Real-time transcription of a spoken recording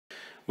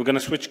We're going to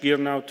switch gear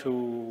now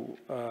to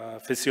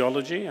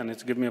physiology, and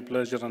it's given me a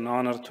pleasure and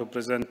honor to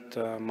present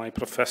my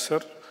professor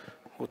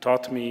who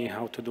taught me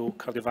how to do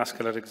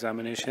cardiovascular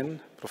examination,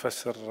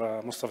 Professor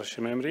Mostafa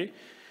Shamiri.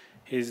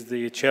 He's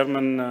the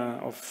chairman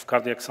of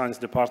Cardiac Science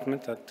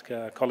Department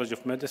at College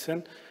of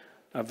Medicine,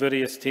 a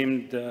very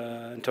esteemed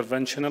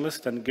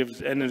interventionalist, and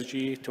gives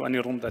energy to any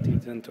room that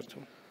he's entered to.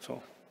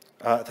 So,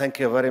 thank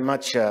you very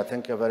much.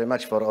 Thank you very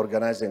much for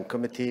organizing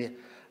committee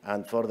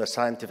and for the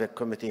scientific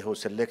committee who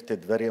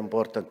selected very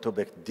important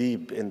topic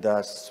deep in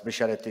the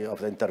specialty of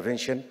the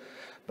intervention,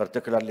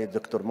 particularly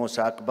Dr.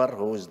 Musa Akbar,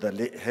 who is the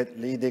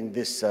leading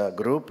this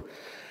group.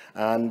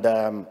 And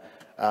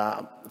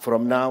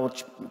from now,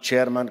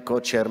 chairman,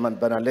 co-chairman,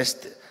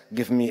 panelist,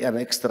 give me an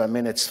extra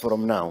minutes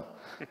from now.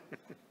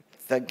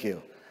 Thank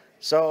you.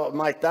 So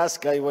my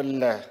task, I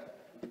will,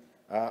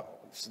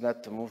 it's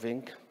not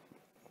moving.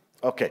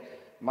 Okay,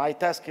 my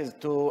task is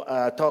to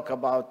talk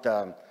about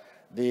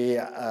the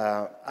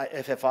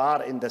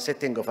FFR in the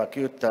setting of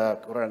acute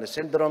coronary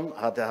syndrome.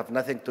 I have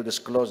nothing to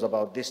disclose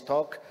about this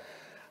talk.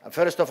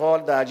 First of all,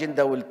 the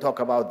agenda will talk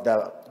about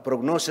the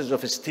prognosis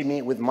of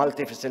STEMI with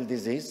multifacil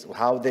disease,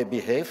 how they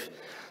behave.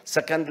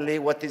 Secondly,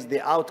 what is the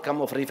outcome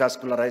of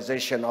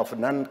revascularization of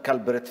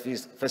non-culprit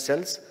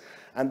vessels,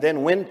 and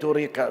then when to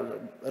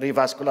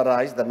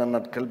revascularize the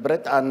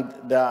non-culprit, and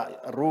the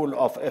role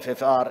of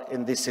FFR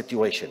in this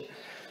situation.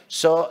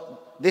 So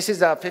this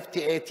is a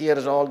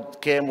 58-year-old,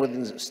 came with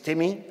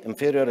STEMI,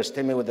 inferior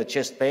STEMI with the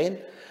chest pain,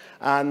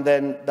 and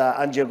then the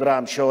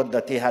angiogram showed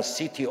that he has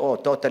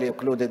CTO, totally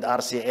occluded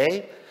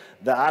RCA.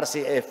 The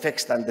RCA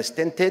fixed and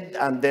stented,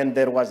 and then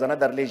there was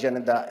another lesion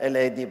in the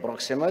LAD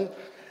proximal.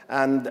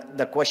 And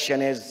the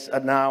question is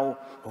now,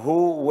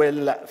 who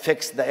will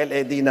fix the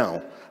LAD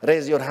now?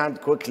 Raise your hand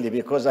quickly,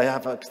 because I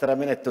have an extra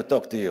minute to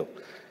talk to you.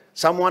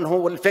 Someone who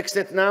will fix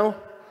it now?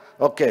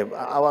 Okay,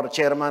 our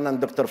chairman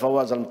and Dr.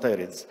 Fawaz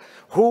Al-Mutayriz.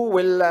 Who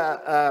will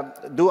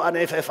do an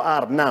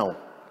FFR now?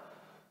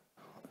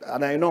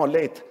 And I know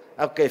late.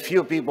 Okay,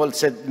 few people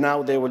said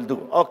now they will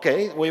do.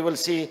 Okay, we will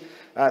see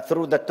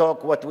through the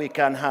talk what we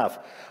can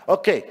have.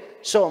 Okay,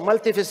 so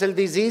multifacil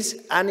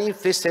disease, any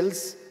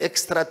vessels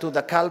extra to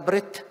the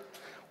culprit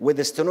with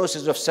a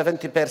stenosis of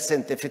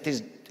 70% if it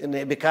is an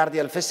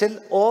epicardial vessel,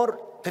 or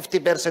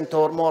 50%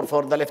 or more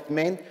for the left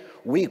main,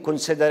 we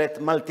consider it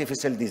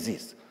multifacil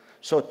disease.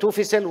 So two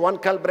vessel, one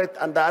culprit,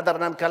 and the other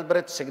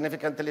non-culprit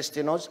significantly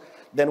stenosed,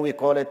 then we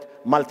call it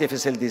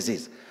multifacil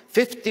disease.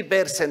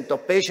 50%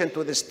 of patients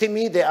with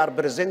STEMI, they are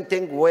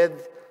presenting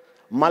with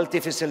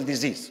multifacil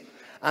disease.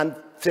 And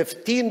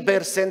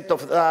 15%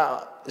 of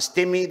the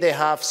STEMI, they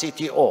have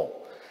CTO.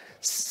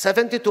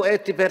 70 to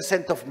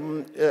 80% of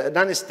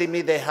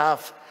non-STEMI, they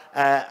have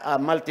a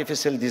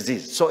multifacil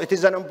disease. So it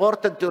is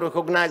important to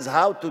recognize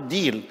how to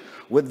deal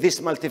with this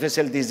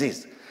multifacil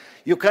disease.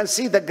 You can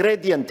see the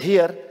gradient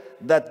here,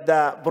 that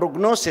the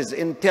prognosis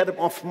in terms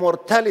of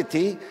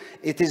mortality,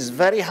 it is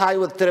very high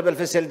with triple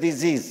vessel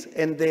disease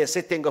in the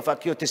setting of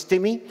acute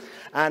STEMI,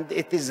 and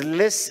it is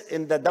less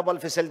in the double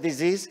vessel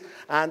disease,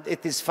 and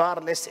it is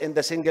far less in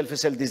the single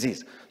vessel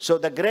disease. So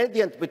the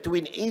gradient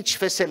between each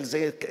vessel is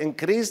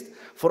increased.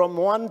 From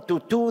 1 to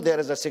 2, there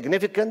is a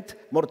significant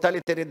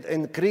mortality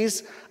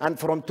increase, and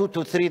from 2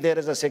 to 3, there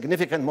is a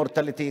significant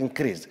mortality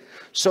increase.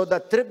 So the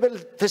triple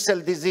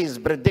vessel disease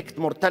predict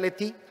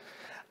mortality,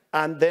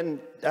 and then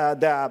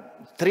the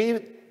three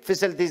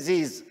vessel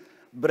disease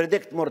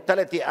predict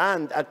mortality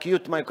and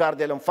acute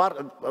myocardial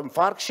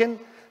infarction.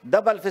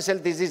 Double vessel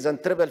disease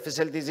and triple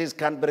vessel disease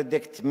can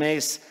predict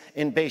MACE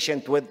in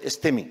patients with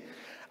STEMI.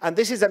 And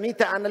this is a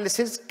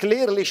meta-analysis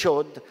clearly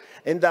showed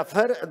in the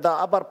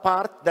upper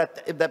part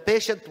that if the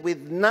patient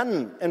with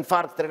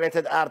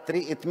non-infarct-related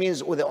artery, it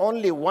means with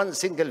only one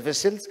single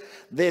vessel,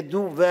 they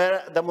do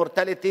the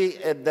mortality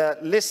the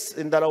less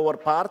in the lower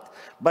part.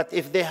 But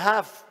if they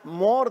have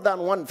more than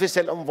one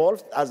vessel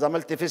involved as a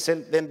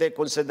multivessel, then they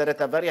consider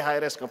it a very high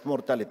risk of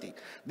mortality.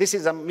 This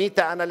is a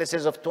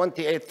meta-analysis of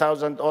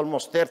 28,000,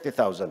 almost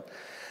 30,000.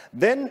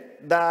 Then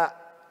the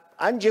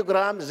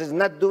angiograms is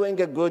not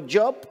doing a good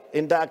job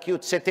in the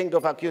acute setting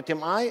of acute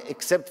MI,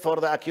 except for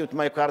the acute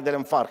myocardial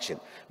infarction,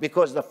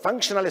 because the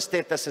functional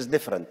status is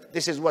different.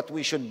 This is what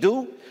we should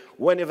do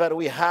whenever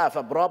we have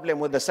a problem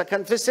with the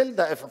second vessel.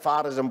 The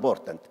FFR is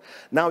important.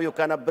 Now you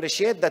can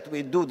appreciate that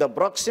we do the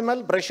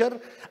proximal pressure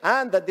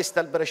and the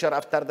distal pressure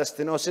after the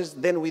stenosis.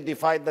 Then we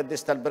divide the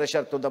distal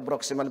pressure to the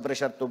proximal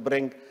pressure to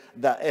bring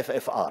the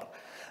FFR.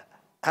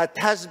 It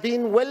has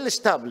been well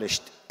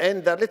established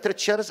in the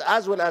literatures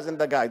as well as in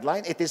the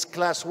guideline. It is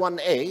class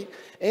 1A,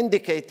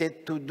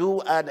 indicated to do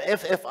an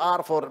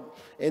FFR for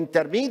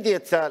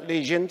intermediate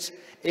lesions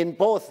in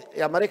both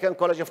American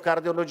College of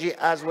Cardiology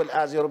as well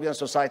as European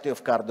Society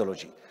of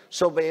Cardiology.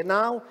 So by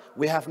now,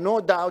 we have no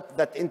doubt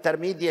that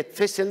intermediate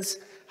vessels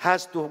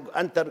has to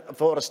enter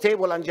for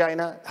stable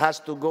angina,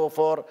 has to go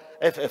for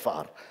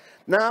FFR.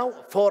 Now,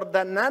 for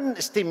the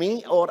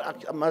non-STEMI or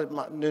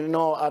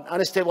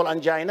unstable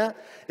angina,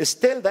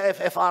 still the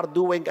FFR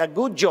doing a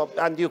good job,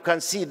 and you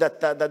can see that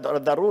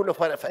the rule of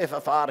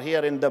FFR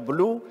here in the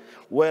blue,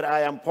 where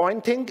I am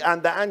pointing,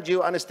 and the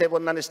angio unstable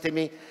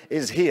non-STEMI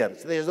is here.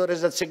 There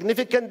is a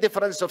significant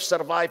difference of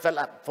survival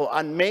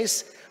and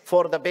MACE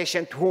for the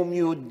patient whom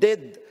you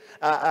did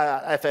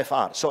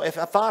FFR. So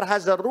FFR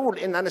has a rule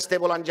in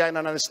unstable angina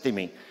and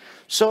STEMI.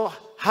 So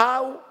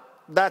how?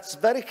 That's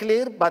very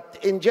clear, but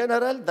in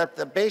general, that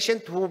the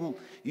patient whom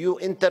you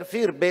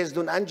interfere based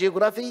on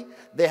angiography,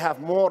 they have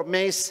more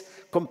MACE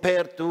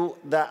compared to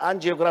the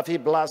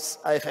angiography plus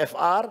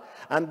FFR,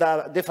 and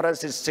the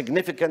difference is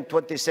significant,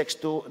 26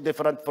 to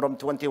different from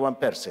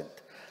 21%.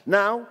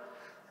 Now,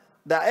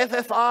 the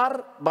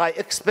FFR by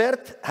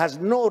expert has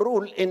no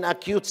rule in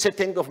acute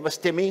setting of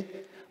STEMI,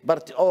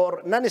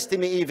 or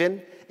non-STEMI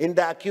even, in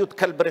the acute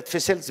culprit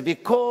vessels,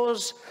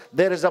 because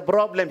there is a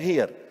problem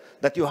here,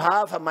 that you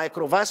have a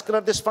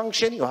microvascular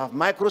dysfunction, you have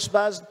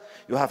microspasm,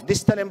 you have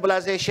distal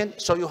embolization,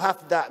 so you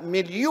have the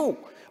milieu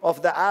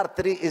of the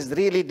artery is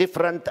really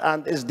different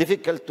and is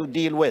difficult to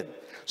deal with.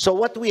 So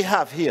what we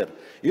have here,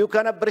 you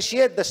can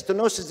appreciate the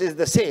stenosis is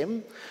the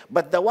same,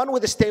 but the one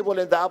with the stable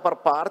in the upper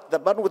part, the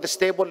one with the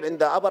stable in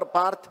the upper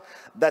part,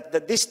 that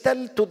the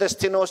distal to the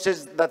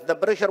stenosis, that the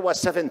pressure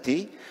was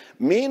 70.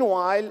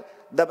 Meanwhile,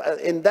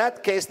 in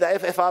that case, the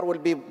FFR will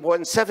be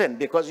 0.7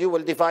 because you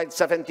will divide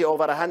 70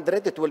 over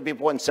 100, it will be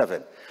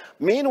 0.7.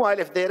 Meanwhile,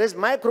 if there is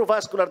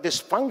microvascular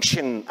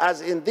dysfunction,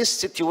 as in this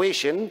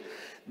situation,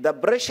 the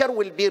pressure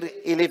will be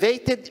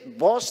elevated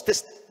post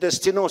the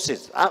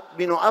stenosis.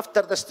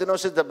 After the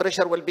stenosis, the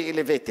pressure will be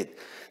elevated.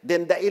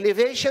 Then the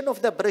elevation of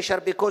the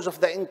pressure because of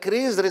the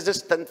increased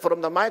resistance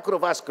from the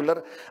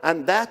microvascular,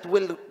 and that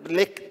will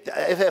lick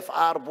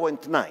FFR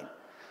 0.9.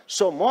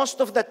 So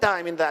most of the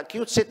time in the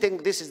acute setting,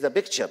 this is the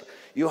picture.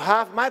 You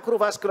have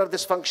microvascular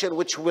dysfunction,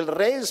 which will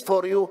raise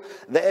for you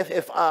the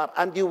FFR,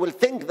 and you will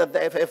think that the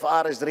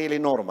FFR is really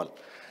normal.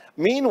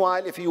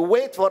 Meanwhile, if you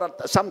wait for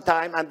some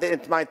time, and then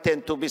it might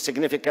tend to be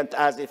significant,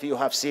 as if you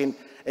have seen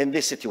in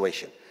this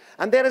situation.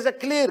 And there is a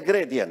clear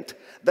gradient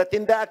that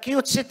in the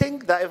acute setting,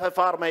 the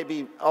FFR may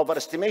be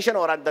overestimation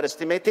or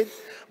underestimated,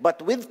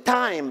 but with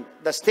time,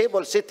 the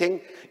stable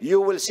setting, you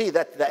will see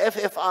that the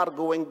FFR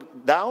going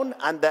down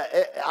and the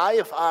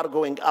IFR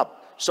going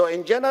up. So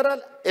in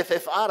general,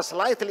 FFR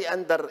slightly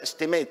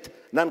underestimate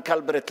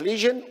non-culprit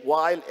lesion,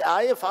 while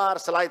IFR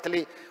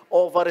slightly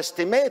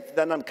overestimate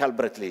the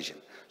non-culprit lesion.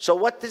 So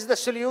what is the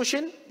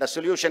solution? The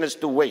solution is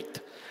to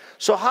wait.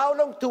 So how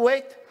long to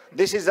wait?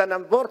 This is an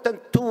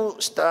important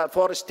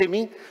for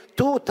STEMI,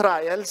 2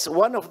 trials.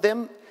 One of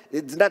them,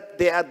 they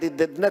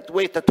did not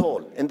wait at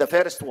all in the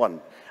first one.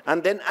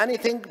 And then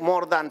anything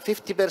more than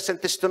 50%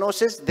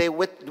 stenosis, they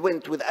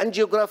went with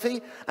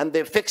angiography and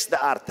they fixed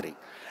the artery.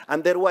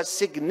 And there was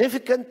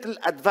significant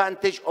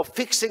advantage of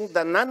fixing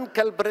the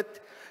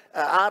non-culprit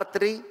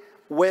artery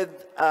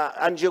with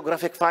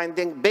angiographic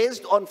finding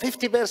based on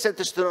 50%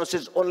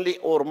 stenosis only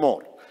or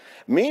more.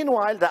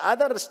 Meanwhile, the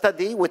other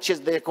study, which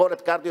is they call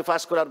it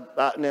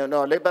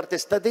cardiovascular liberty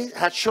study,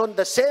 has shown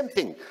the same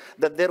thing,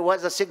 that there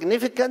was a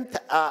significant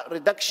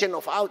reduction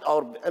of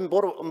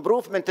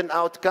improvement in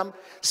outcome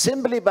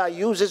simply by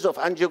uses of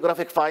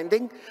angiographic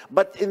finding.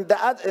 But in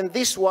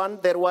this one,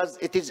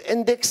 it is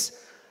index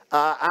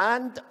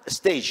and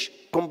stage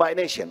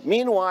combination.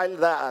 Meanwhile,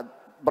 the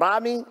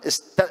BRAMI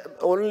is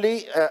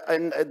only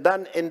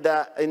done in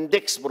the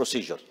index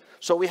procedure.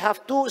 So we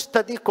have 2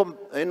 studies,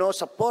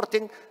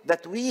 supporting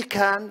that we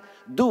can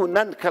do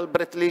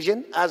non-culprit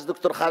lesion, as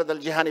Dr. Khalid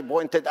Al-Jihani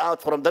pointed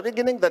out from the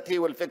beginning, that he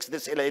will fix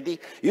this LAD.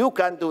 You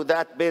can do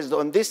that based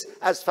on this,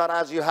 as far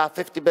as you have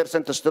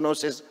 50%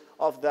 stenosis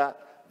of the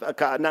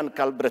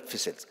non-culprit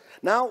vessels.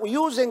 Now,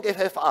 using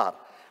FFR,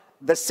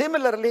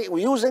 similarly,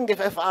 using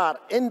FFR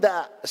in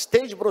the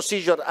stage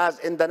procedure as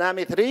in the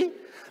NAMI-3,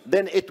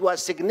 then it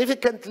was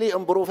significantly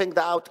improving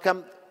the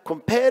outcome,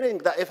 comparing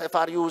the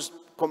FFR use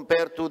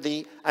compared to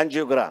the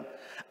angiogram.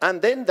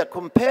 And then the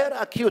compare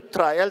acute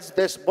trials,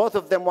 both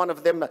of them, one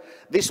of them,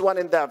 this one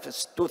in the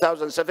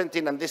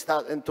 2017 and this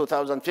in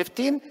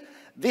 2015.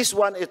 This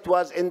one, it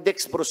was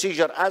index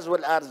procedure as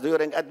well as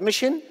during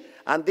admission,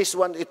 and this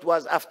one, it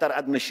was after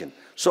admission.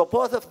 So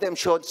both of them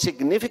showed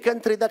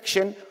significant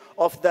reduction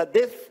of the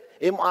death,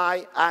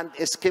 MI, and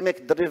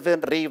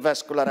ischemic-driven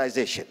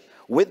revascularization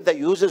with the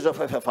uses of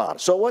FFR.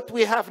 So what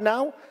we have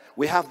now,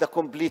 we have the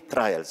complete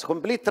trials.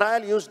 Complete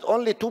trial used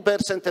only 2%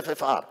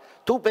 FFR.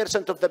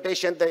 2% of the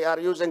patient, they are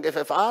using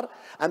FFR,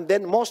 and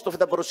then most of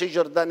the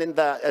procedure done in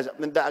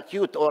the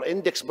acute or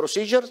index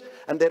procedures,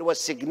 and there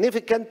was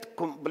significant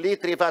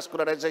complete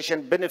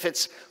revascularization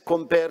benefits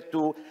compared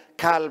to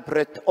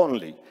culprit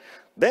only.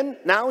 Then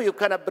now you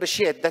can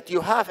appreciate that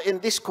you have in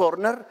this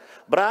corner,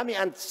 BRAMI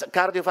and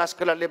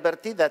cardiovascular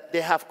liberty, that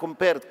they have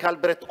compared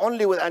culprit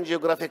only with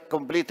angiographic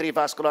complete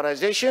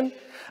revascularization.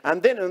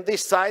 And then on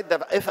this side, the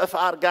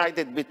FFR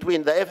guided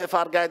between the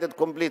FFR guided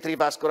complete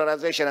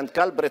revascularization and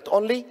culprit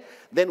only.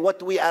 Then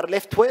what we are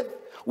left with,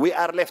 we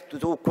are left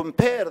to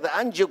compare the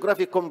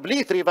angiography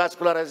complete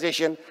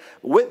revascularization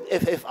with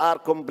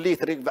FFR complete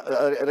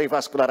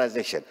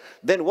revascularization.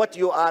 Then what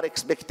you are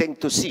expecting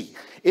to see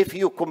if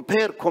you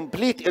compare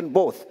complete in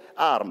both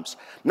arms.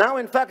 Now,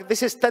 in fact,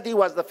 this study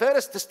was the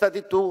first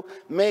study to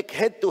make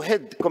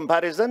head-to-head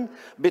comparison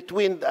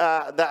between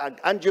the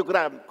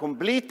angiogram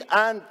complete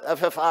and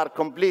FFR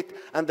complete,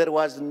 and there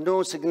was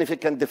no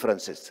significant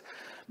differences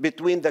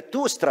between the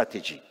two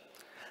strategies.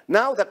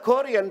 Now the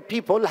Korean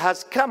people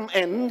has come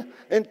in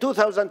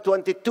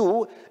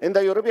 2022 in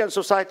the European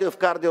Society of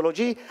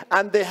Cardiology,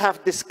 and they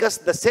have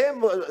discussed the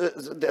same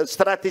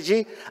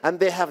strategy, and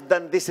they have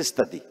done this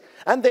study.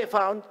 And they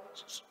found,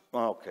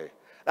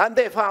 and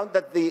they found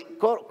that the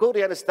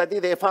Korean study,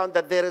 they found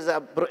that there is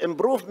an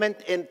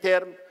improvement in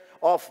terms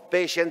of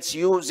patients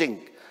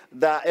using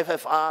the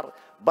FFR,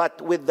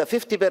 but with the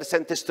 50%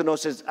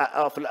 stenosis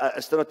of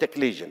stenotic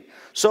lesion.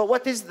 So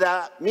what is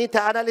the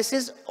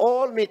meta-analysis?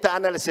 All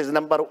meta-analysis,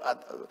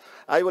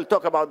 I will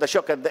talk about the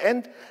shock at the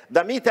end.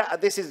 The meta,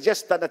 this is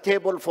just a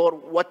table for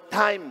what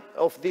time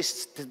of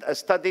these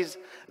studies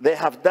they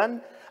have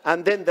done.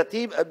 And then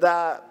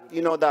the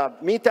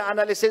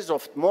meta-analysis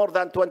of more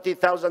than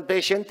 20,000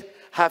 patients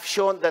have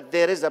shown that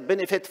there is a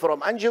benefit from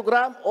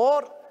angiogram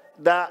or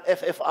the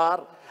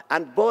FFR,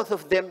 and both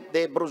of them,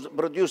 they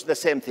produce the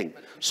same thing.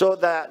 So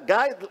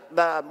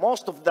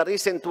most of the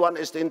recent one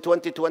is in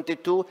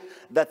 2022,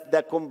 that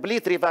the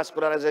complete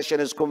revascularization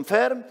is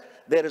confirmed.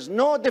 There is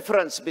no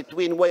difference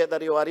between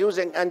whether you are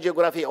using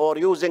angiography or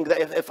using the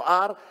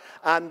FFR,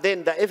 and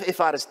then the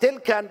FFR still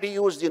can be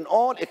used in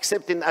all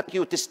except in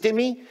acute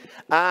STEMI,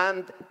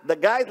 and the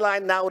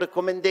guideline now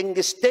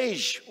recommending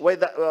stage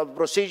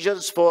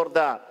procedures for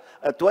the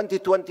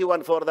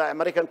 2021 for the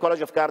American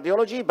College of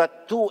Cardiology,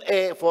 but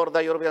 2A for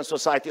the European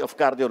Society of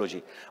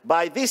Cardiology.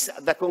 By this,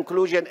 the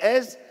conclusion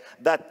is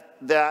that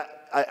the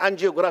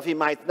angiography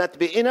might not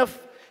be enough.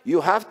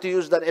 You have to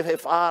use the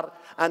FFR,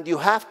 and you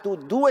have to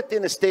do it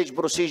in stage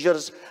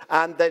procedures,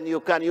 and then you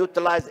can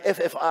utilize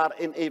FFR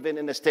even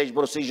in a stage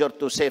procedure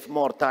to save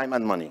more time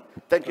and money.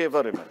 Thank you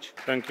very much.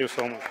 Thank you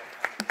so much.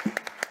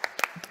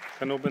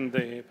 Can open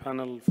the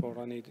panel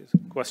for any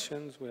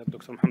questions. We have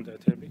Dr.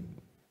 Mohammed Atabi.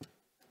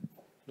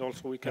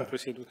 Also, we can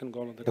proceed. We can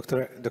go on the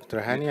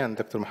Dr. Hani and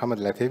Dr. Mohammed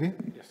Atabi.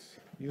 Yes.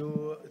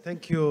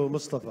 Thank you,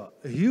 Mostafa.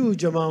 A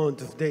huge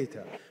amount of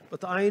data.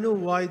 But I know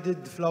why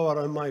did Flower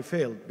and I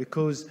fail.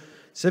 Because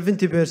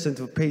 70%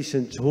 of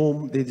patients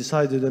whom they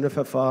decided on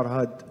FFR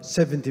had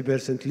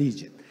 70%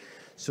 lesion.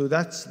 So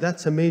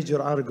that's a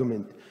major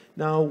argument.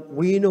 Now,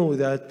 we know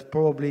that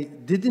probably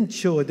didn't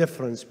show a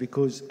difference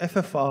because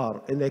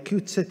FFR in the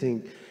acute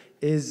setting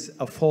is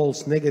a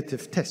false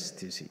negative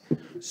test, you see.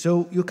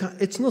 So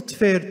it's not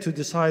fair to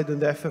decide on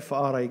the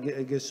FFR,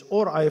 I guess,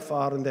 or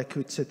IFR in the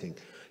acute setting.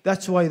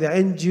 That's why the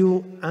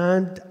angio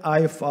and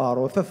IFR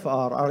or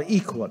FFR are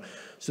equal.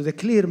 So the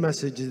clear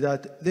message is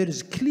that there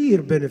is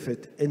clear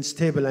benefit in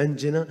stable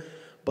angina,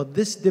 but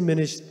this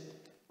diminished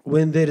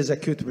when there is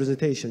acute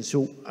presentation.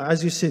 So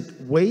as you said,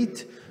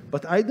 wait,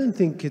 but I don't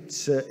think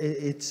it's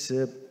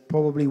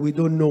probably we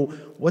don't know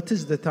what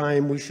is the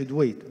time we should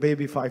wait.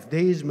 Maybe 5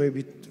 days,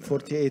 maybe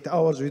 48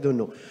 hours, we don't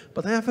know.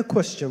 But I have a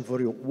question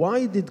for you.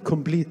 Why did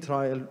complete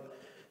trial,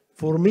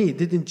 for me,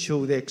 didn't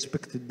show the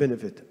expected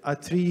benefit?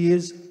 At 3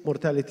 years,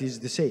 mortality is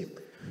the same.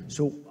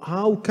 So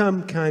how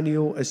come can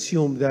you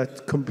assume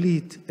that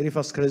complete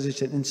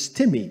revascularization in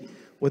STEMI,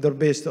 whether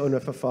based on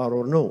FFR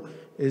or no,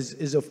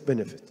 is of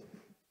benefit?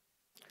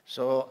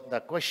 So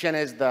the question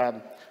is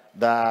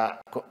the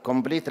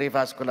complete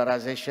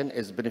revascularization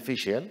is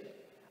beneficial.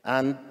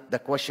 And the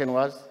question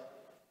was,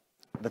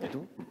 the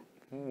two?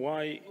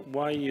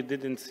 Why you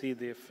didn't see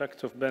the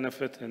effect of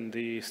benefit in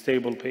the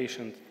stable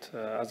patient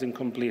as in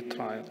complete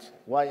trials?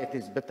 Why it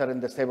is better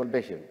in the stable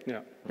patient? Yeah.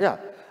 Yeah,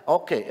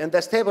 okay. In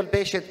the stable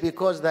patient,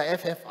 because the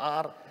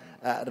FFR,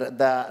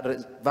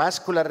 the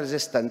vascular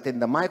resistance in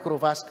the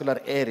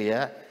microvascular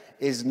area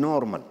is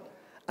normal.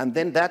 And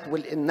then that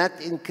will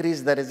not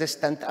increase the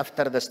resistance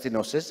after the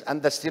stenosis,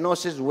 and the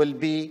stenosis will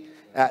be,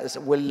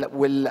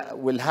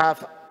 will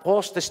have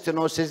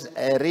post-stenosis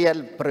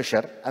real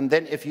pressure, and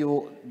then if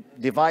you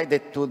divide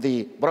it to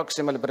the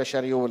proximal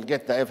pressure, you will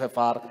get the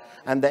FFR,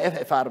 and the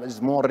FFR is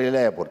more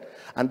reliable.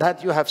 And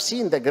that you have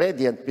seen the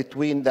gradient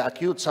between the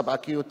acute,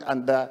 subacute,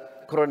 and the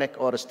chronic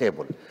or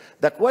stable.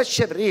 The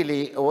question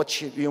really,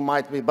 which you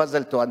might be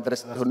puzzled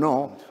to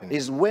know,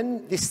 is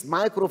when this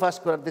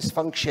microvascular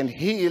dysfunction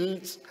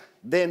heals,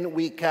 then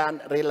we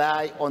can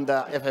rely on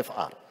the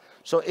FFR.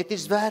 So it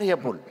is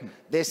variable.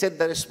 They said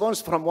the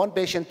response from one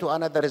patient to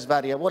another is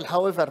variable.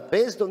 However,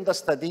 based on the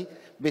study,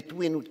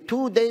 between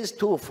 2 days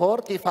to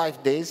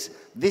 45 days,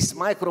 this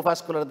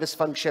microvascular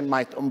dysfunction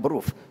might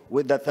improve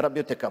with the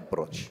therapeutic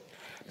approach.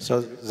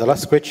 So the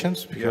last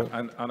questions. Yeah,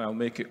 and I'll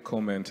make it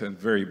comment and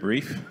very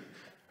brief.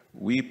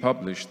 We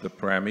published the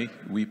PRAMI,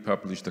 we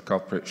published the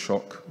culprit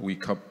shock, we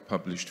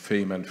published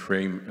FAME and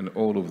FRAME and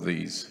all of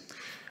these.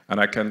 And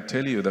I can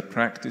tell you the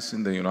practice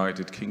in the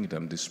United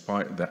Kingdom,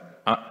 despite the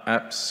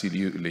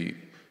absolutely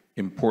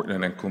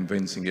important and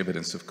convincing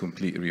evidence of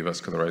complete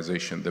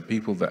revascularization. The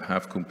people that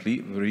have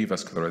complete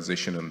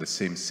revascularization in the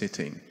same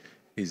sitting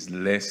is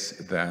less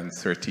than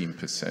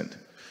 13%.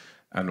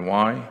 And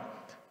why?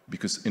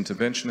 Because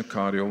interventional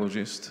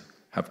cardiologists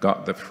have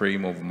got the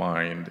frame of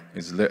mind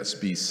is let's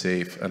be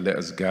safe and let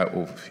us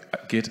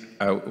get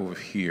out of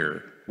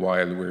here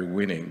while we're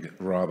winning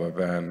rather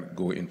than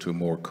go into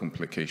more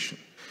complication.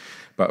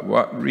 But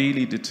what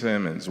really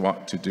determines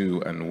what to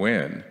do and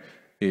when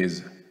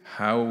is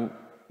how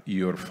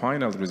your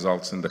final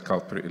results in the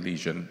culprit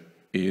lesion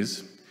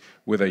is,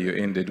 whether you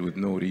ended with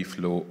no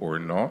reflow or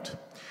not,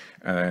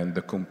 and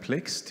the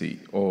complexity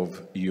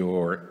of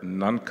your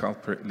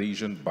non-culprit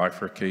lesion,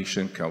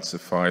 bifurcation,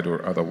 calcified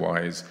or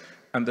otherwise,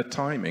 and the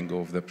timing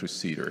of the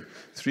procedure.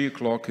 3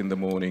 o'clock in the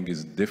morning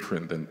is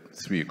different than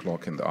 3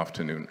 o'clock in the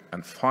afternoon.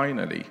 And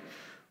finally,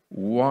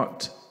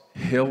 what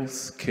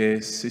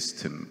healthcare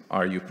system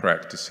are you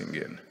practicing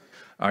in?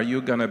 Are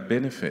you going to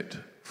benefit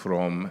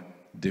from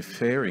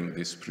deferring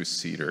this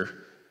procedure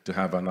to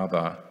have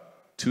another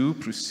 2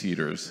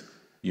 procedures,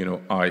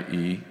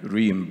 i.e.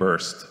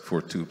 reimbursed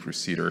for 2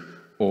 procedures,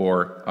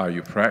 or are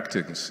you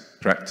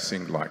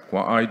practicing like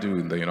what I do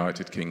in the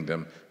United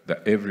Kingdom,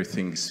 that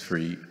everything's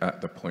free at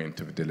the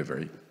point of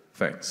delivery?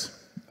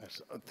 Thanks.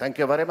 Thank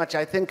you very much.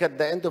 I think at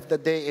the end of the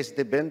day, it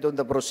depends on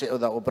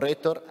the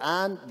operator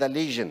and the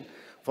lesion.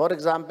 For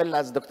example,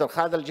 as Dr.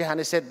 Khalid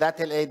Al-Jihani said, that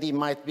LAD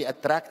might be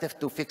attractive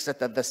to fix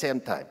it at the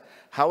same time.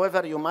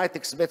 However, you might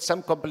expect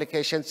some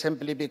complications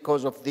simply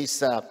because of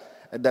this,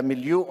 the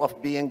milieu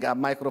of being a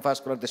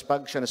microvascular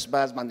dysfunction,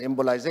 spasm, and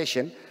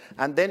embolization.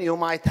 And then you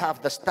might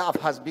have the staff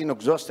has been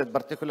exhausted,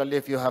 particularly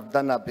if you have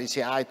done a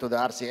BCI to the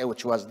RCA,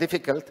 which was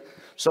difficult.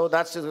 So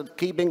that's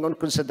keeping on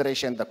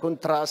consideration the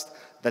contrast,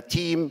 the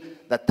team,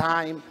 the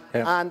time,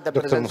 and the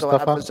Dr. presence or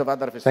Mostafa, absence of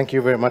other. Thank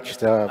you very much.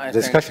 The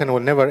discussion will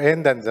never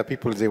end, and the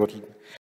people, they will